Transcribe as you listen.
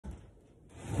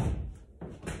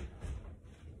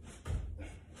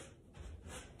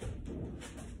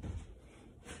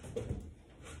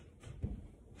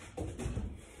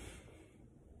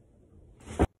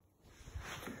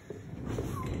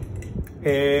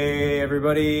Hey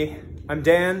everybody, I'm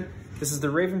Dan. This is the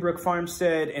Ravenbrook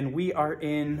Farmstead and we are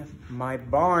in my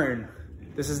barn.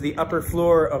 This is the upper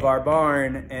floor of our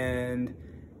barn and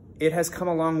it has come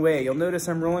a long way. You'll notice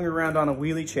I'm rolling around on a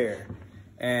wheelie chair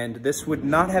and this would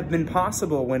not have been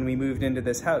possible when we moved into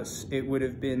this house. It would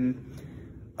have been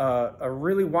a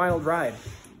really wild ride,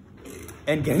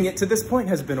 and getting it to this point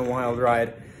has been a wild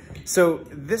ride. So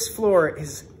this floor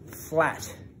is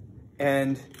flat.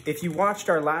 And if you watched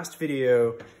our last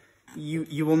video,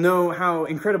 you will know how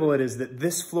incredible it is that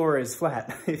this floor is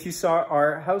flat. If you saw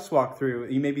our house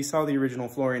walkthrough, you maybe saw the original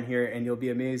floor in here and you'll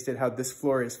be amazed at how this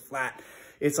floor is flat.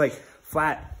 It's like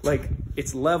flat, like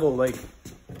it's level, like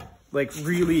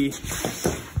really,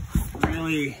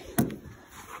 really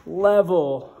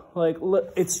level. Like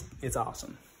look, it's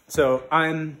awesome. So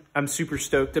I'm super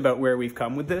stoked about where we've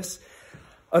come with this.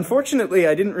 Unfortunately,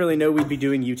 I didn't really know we'd be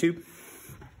doing YouTube.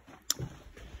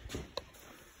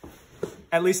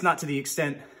 At least not to the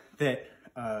extent that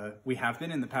we have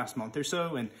been in the past month or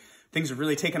so, and things have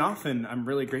really taken off, and I'm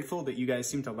really grateful that you guys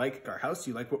seem to like our house,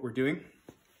 you like what we're doing.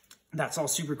 That's all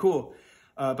super cool.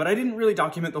 But I didn't really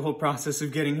document the whole process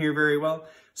of getting here very well.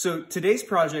 So today's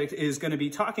project is gonna be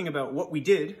talking about what we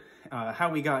did, how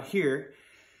we got here,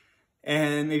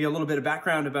 and maybe a little bit of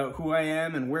background about who I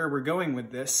am and where we're going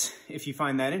with this. If you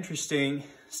find that interesting,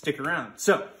 stick around.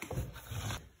 So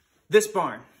this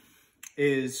barn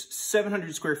is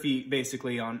 700 square feet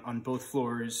basically on both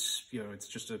floors. You know,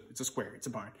 it's a square, it's a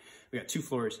barn. We got 2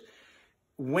 floors.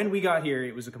 When we got here,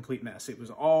 it was a complete mess. It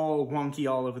was all wonky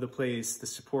all over the place. The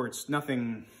supports,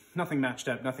 nothing matched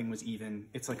up, nothing was even.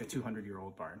 It's like a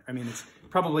 200-year-old barn. I mean, it's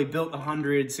probably built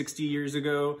 160 years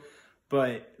ago,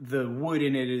 but the wood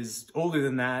in it is older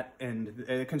than that, and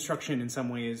the construction in some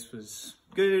ways was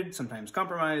good, sometimes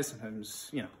compromised, sometimes,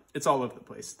 you know, it's all over the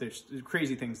place. There's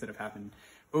crazy things that have happened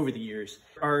over the years.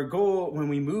 Our goal when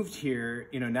we moved here,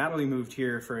 you know, Natalie moved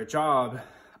here for a job.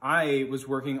 I was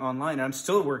working online, and I'm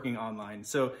still working online.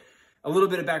 So a little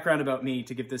bit of background about me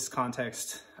to give this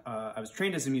context. I was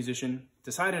trained as a musician,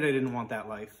 decided I didn't want that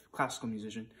life, classical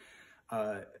musician.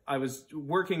 I was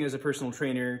working as a personal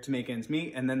trainer to make ends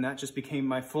meet, and then that just became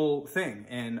my full thing.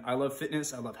 And I love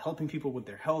fitness, I love helping people with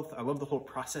their health, I love the whole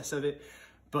process of it.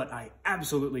 But I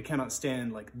absolutely cannot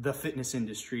stand like the fitness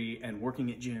industry and working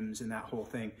at gyms and that whole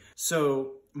thing.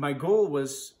 So my goal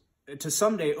was to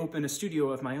someday open a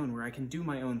studio of my own where I can do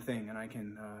my own thing and I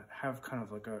can have kind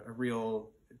of like a real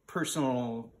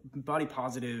personal, body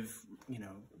positive, you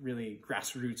know, really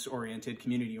grassroots oriented,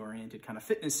 community oriented kind of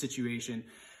fitness situation.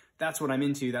 That's what I'm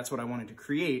into. That's what I wanted to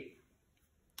create.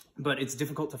 But it's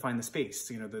difficult to find the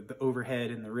space, you know, the overhead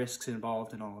and the risks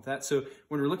involved and all of that. So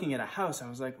when we're looking at a house, I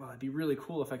was like, well, it'd be really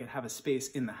cool if I could have a space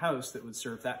in the house that would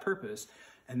serve that purpose.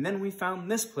 And then we found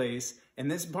this place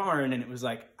and this barn, and it was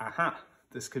like, aha,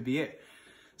 this could be it.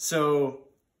 So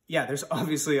yeah, there's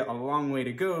obviously a long way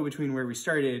to go between where we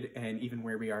started and even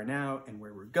where we are now and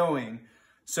where we're going.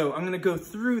 So I'm gonna go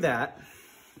through that.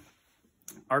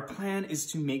 Our plan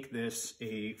is to make this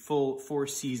a full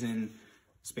 4-season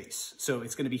space. So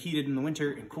it's going to be heated in the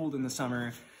winter and cooled in the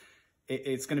summer.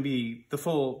 It's going to be the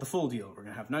full deal. We're going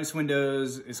to have nice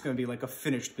windows. It's going to be like a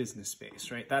finished business space,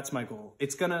 right? That's my goal.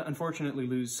 It's going to unfortunately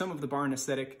lose some of the barn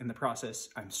aesthetic in the process.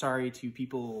 I'm sorry to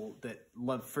people that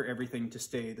love for everything to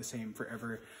stay the same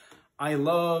forever. I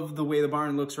love the way the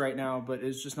barn looks right now, but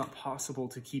it's just not possible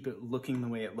to keep it looking the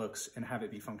way it looks and have it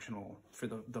be functional for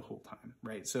the whole time,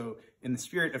 right? So in the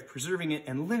spirit of preserving it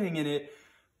and living in it,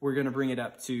 we're gonna bring it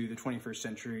up to the 21st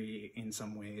century in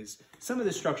some ways. Some of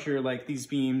the structure, like these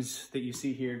beams that you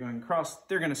see here going across,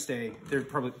 they're gonna stay. They're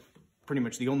probably pretty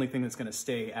much the only thing that's gonna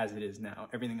stay as it is now.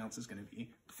 Everything else is gonna be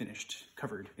finished,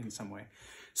 covered in some way.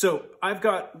 So I've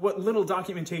got what little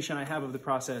documentation I have of the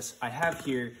process I have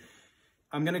here.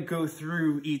 I'm gonna go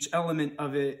through each element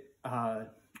of it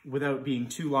without being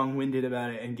too long-winded about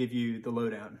it and give you the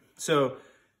lowdown. So,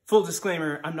 full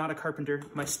disclaimer, I'm not a carpenter.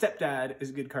 My stepdad is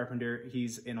a good carpenter.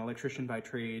 He's an electrician by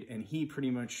trade, and he pretty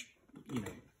much, you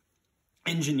know,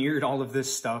 engineered all of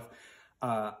this stuff.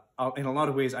 In a lot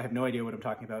of ways, I have no idea what I'm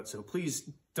talking about, so please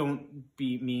don't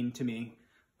be mean to me.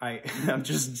 I'm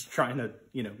just trying to,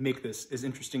 you know, make this as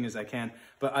interesting as I can.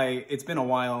 But it's been a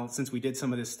while since we did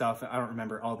some of this stuff. I don't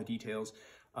remember all the details.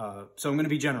 So I'm going to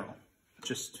be general,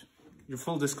 just your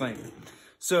full disclaimer.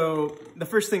 So the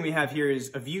first thing we have here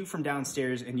is a view from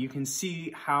downstairs, and you can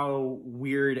see how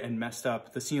weird and messed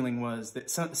up the ceiling was,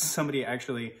 that somebody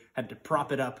actually had to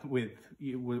prop it up with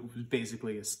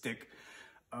basically a stick.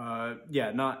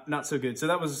 Yeah, not so good. So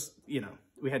that was, you know,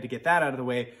 we had to get that out of the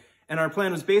way. And our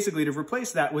plan was basically to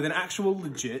replace that with an actual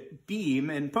legit beam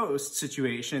and post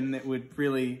situation that would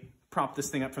really prop this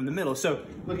thing up from the middle. So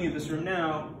looking at this room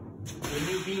now, the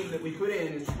new beam that we put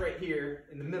in is right here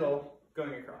in the middle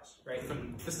going across, right?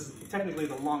 This is technically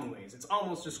the long ways. It's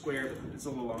almost a square, but it's a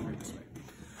little longer this way.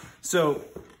 So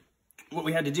what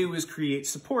we had to do was create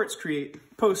supports,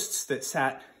 create posts that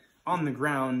sat on the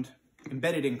ground,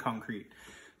 embedded in concrete.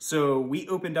 So we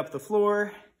opened up the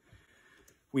floor.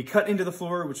 We cut into the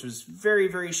floor, which was very,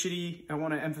 very shitty. I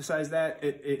want to emphasize that.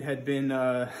 It had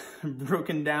been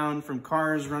broken down from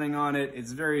cars running on it.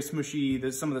 It's very smushy.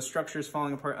 There's some of the structures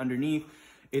falling apart underneath.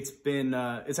 It's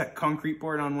a concrete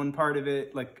board on one part of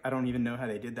it. Like, I don't even know how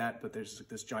they did that, but there's like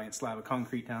this giant slab of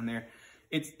concrete down there.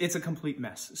 It's a complete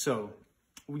mess. So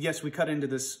yes, we cut into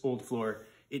this old floor.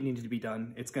 It needed to be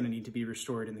done. It's going to need to be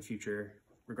restored in the future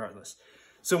regardless.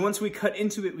 So once we cut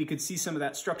into it, we could see some of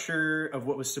that structure of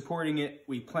what was supporting it.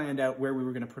 We planned out where we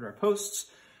were going to put our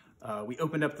posts. We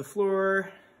opened up the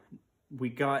floor. We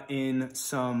got in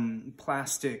some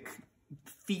plastic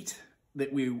feet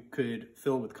that we could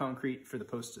fill with concrete for the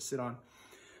posts to sit on.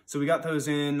 So we got those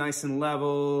in nice and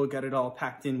level, got it all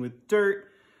packed in with dirt,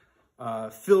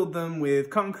 filled them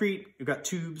with concrete. We got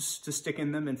tubes to stick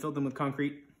in them and filled them with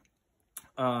concrete.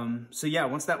 So yeah,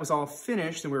 once that was all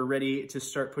finished and we were ready to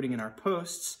start putting in our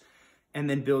posts and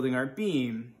then building our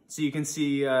beam. So you can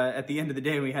see at the end of the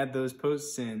day, we had those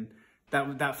posts in.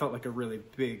 That felt like a really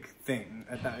big thing.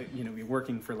 We were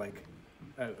working for like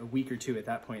a week or two at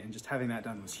that point, and just having that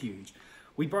done was huge.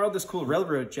 We borrowed this cool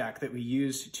railroad jack that we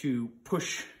used to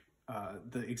push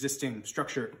the existing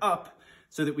structure up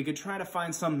so that we could try to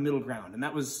find some middle ground. And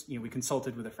that was, we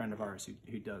consulted with a friend of ours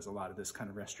who does a lot of this kind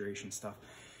of restoration stuff.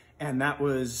 And that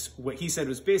was what he said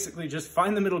was basically just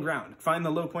find the middle ground, find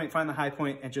the low point, find the high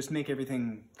point, and just make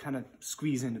everything kind of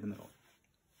squeeze into the middle.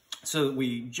 So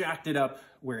we jacked it up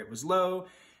where it was low,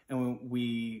 and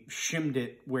we shimmed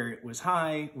it where it was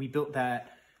high. We built that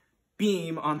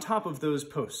beam on top of those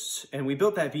posts, and we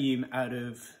built that beam out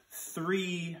of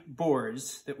 3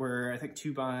 boards that were, I think,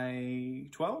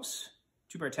 2x12s,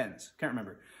 2x10s, can't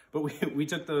remember. But we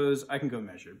took those, I can go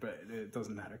measure, but it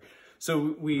doesn't matter.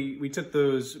 So we took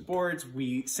those boards,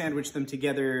 we sandwiched them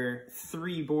together,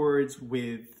 3 boards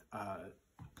with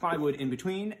plywood in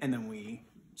between, and then we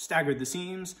staggered the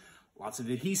seams, lots of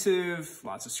adhesive,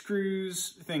 lots of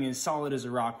screws. The thing is solid as a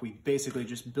rock. We basically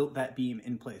just built that beam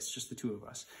in place, just the 2 of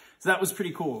us. So that was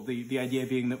pretty cool. The idea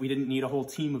being that we didn't need a whole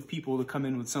team of people to come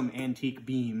in with some antique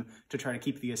beam to try to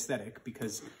keep the aesthetic,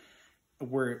 because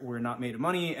we're not made of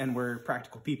money and we're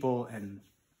practical people, and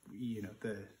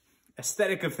the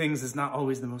aesthetic of things is not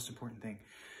always the most important thing.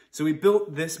 So we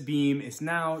built this beam. It's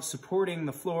now supporting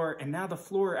the floor, and now the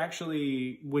floor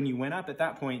actually, when you went up at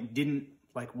that point, didn't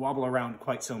like wobble around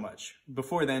quite so much.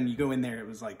 Before then, you go in there, it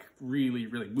was like really,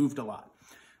 really moved a lot.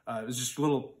 It was just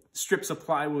little strips of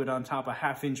plywood on top of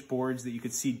 1/2-inch boards that you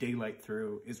could see daylight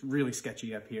through. It's really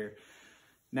sketchy up here.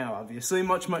 Now, obviously,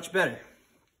 much, much better.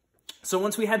 So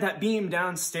once we had that beam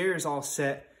downstairs all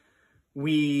set,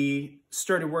 we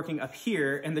started working up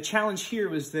here, and the challenge here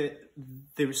was that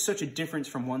there was such a difference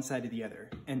from one side to the other,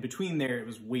 and between there it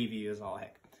was wavy as all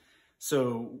heck.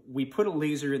 So we put a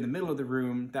laser in the middle of the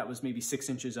room that was maybe 6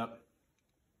 inches up,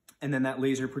 and then that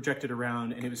laser projected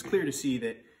around, and it was clear to see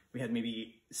that we had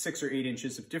maybe 6 or 8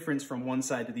 inches of difference from one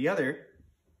side to the other,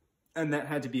 and that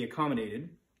had to be accommodated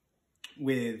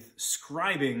with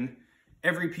scribing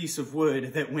every piece of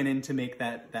wood that went in to make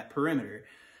that perimeter.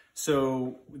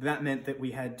 So that meant that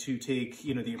we had to take,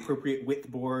 the appropriate width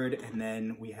board, and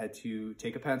then we had to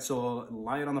take a pencil,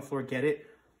 lie it on the floor, get it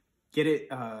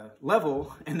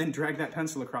level, and then drag that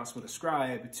pencil across with a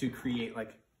scribe to create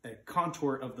like a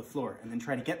contour of the floor, and then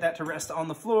try to get that to rest on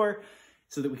the floor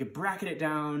so that we could bracket it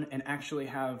down and actually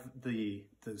have the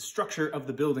structure of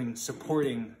the building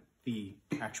supporting the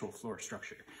actual floor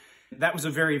structure. That was a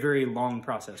very, very long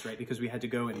process, right? Because we had to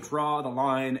go and draw the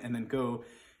line and then go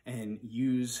and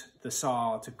use the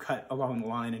saw to cut along the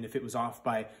line. And if it was off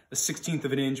by a 1/16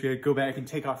 of an inch, we had to go back and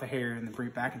take off a hair and then bring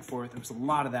it back and forth. There was a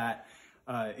lot of that.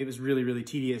 It was really, really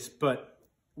tedious, but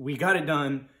we got it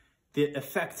done. The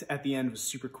effect at the end was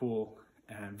super cool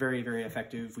and very, very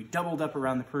effective. We doubled up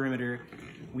around the perimeter.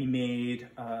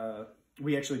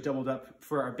 We actually doubled up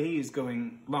for our bays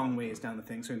going long ways down the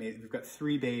thing. So we've got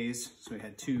 3 bays. So we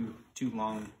had two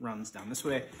long runs down this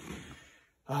way.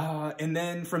 And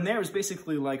then from there, it was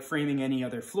basically like framing any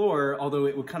other floor, although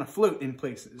it would kind of float in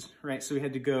places, right? So we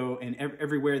had to go, and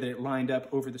everywhere that it lined up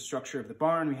over the structure of the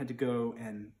barn, we had to go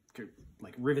and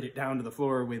like rivet it down to the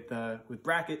floor with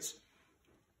brackets.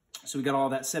 So we got all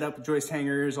that set up, joist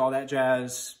hangers, all that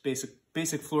jazz,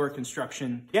 basic floor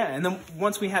construction. Yeah, and then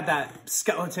once we had that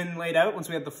skeleton laid out, once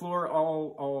we had the floor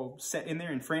all set in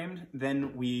there and framed,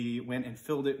 then we went and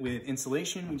filled it with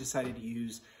insulation. We decided to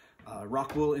use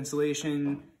rock wool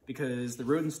insulation because the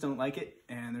rodents don't like it,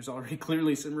 and there's already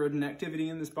clearly some rodent activity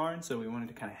in this barn, so we wanted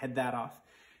to kind of head that off.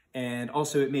 And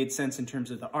also it made sense in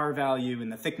terms of the R value and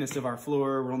the thickness of our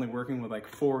floor. We're only working with like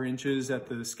 4 inches at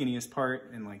the skinniest part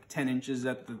and like 10 inches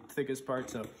at the thickest part.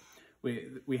 So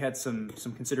we had some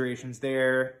considerations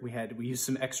there. We used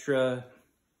some extra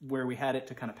where we had it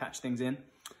to kind of patch things in.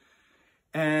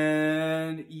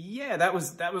 And yeah, that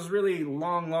was really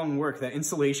long work. That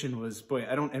insulation was, boy,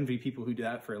 I don't envy people who do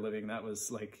that for a living. That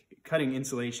was like cutting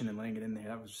insulation and laying it in there.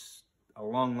 That was a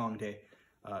long day,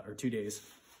 or 2 days.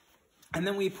 And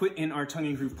then we put in our tongue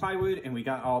and groove plywood and we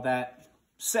got all that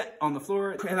set on the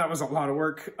floor. And that was a lot of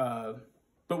work,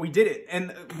 but we did it.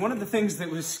 And one of the things that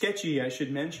was sketchy, I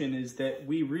should mention, is that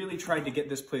we really tried to get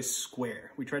this place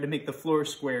square. We tried to make the floor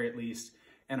square at least.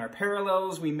 And our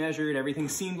parallels, we measured, everything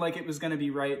seemed like it was gonna be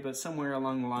right, but somewhere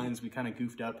along the lines, we kind of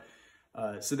goofed up.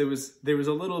 So there was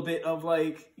a little bit of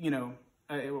like, you know,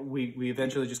 we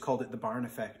eventually just called it the barn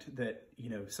effect, that, you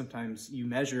know, sometimes you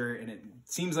measure and it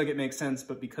seems like it makes sense,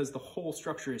 but because the whole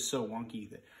structure is so wonky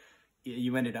that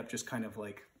you ended up just kind of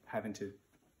like having to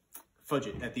fudge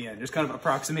it at the end. There's kind of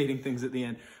approximating things at the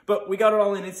end, but we got it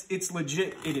all in. It's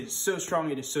legit. It is so strong.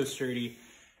 It is so sturdy.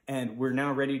 And we're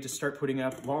now ready to start putting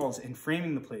up walls and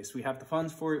framing the place. We have the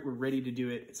funds for it. We're ready to do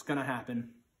it. It's gonna happen.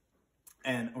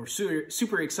 And we're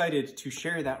super excited to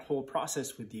share that whole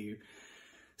process with you.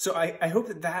 So I hope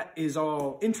that is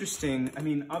all interesting. I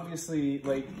mean, obviously,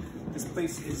 like, this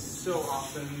place is so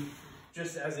awesome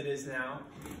just as it is now.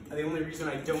 The only reason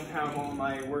I don't have all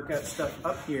my workout stuff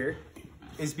up here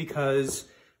is because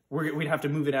we'd have to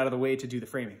move it out of the way to do the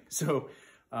framing. So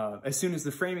as soon as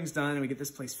the framing's done and we get this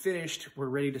place finished, we're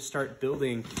ready to start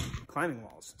building climbing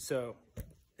walls. So,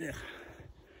 yeah.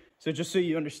 So just so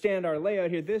you understand our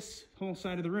layout here, this whole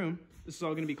side of the room, this is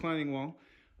all gonna be climbing wall,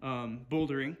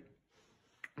 bouldering.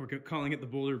 We're calling it the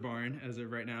boulder barn as of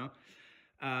right now.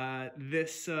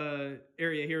 This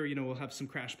area here, you know, we'll have some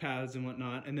crash pads and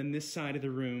whatnot. And then this side of the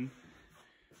room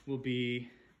will be,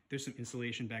 there's some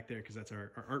insulation back there because that's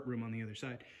our art room on the other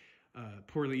side.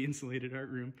 Poorly insulated art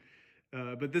room.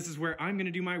 But this is where I'm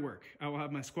gonna do my work. I will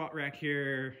have my squat rack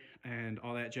here and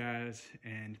all that jazz,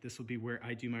 and this will be where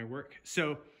I do my work.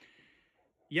 So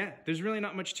yeah, there's really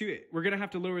not much to it. We're gonna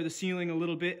have to lower the ceiling a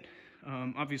little bit.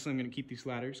 Obviously I'm gonna keep these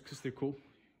ladders because they're cool.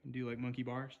 Do like monkey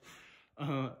bars.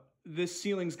 This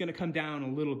ceiling's gonna come down a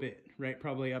little bit, right?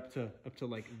 Probably up to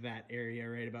like that area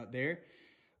right about there.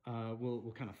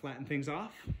 We'll kind of flatten things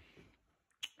off.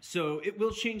 So it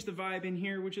will change the vibe in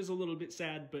here, which is a little bit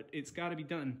sad, but it's gotta be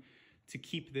done to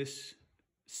keep this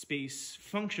space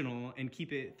functional and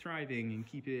keep it thriving and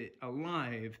keep it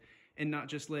alive and not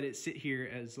just let it sit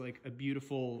here as like a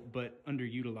beautiful but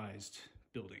underutilized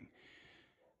building.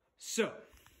 So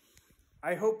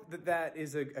I hope that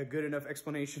is a good enough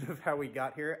explanation of how we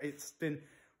got here. It's been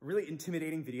a really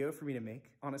intimidating video for me to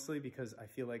make, honestly, because I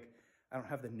feel like I don't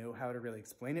have the know-how to really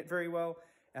explain it very well,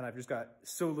 and I've just got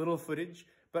so little footage.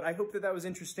 But I hope that was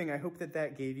interesting. I hope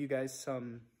that gave you guys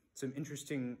some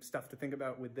interesting stuff to think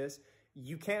about with this.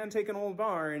 You can take an old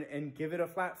barn and give it a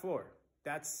flat floor.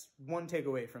 That's one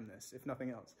takeaway from this, if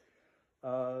nothing else.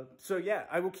 So yeah,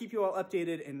 I will keep you all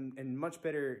updated and much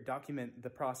better document the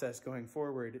process going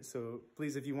forward. So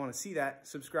please, if you want to see that,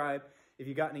 subscribe. If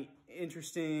you got any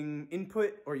interesting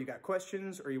input or you got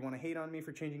questions or you want to hate on me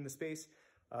for changing the space,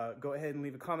 go ahead and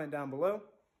leave a comment down below.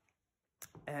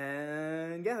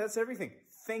 And yeah, that's everything.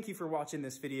 Thank you for watching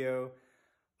this video.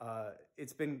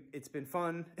 It's been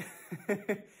fun.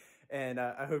 And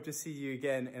I hope to see you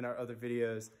again in our other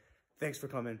videos. Thanks for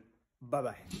coming.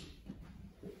 Bye-bye.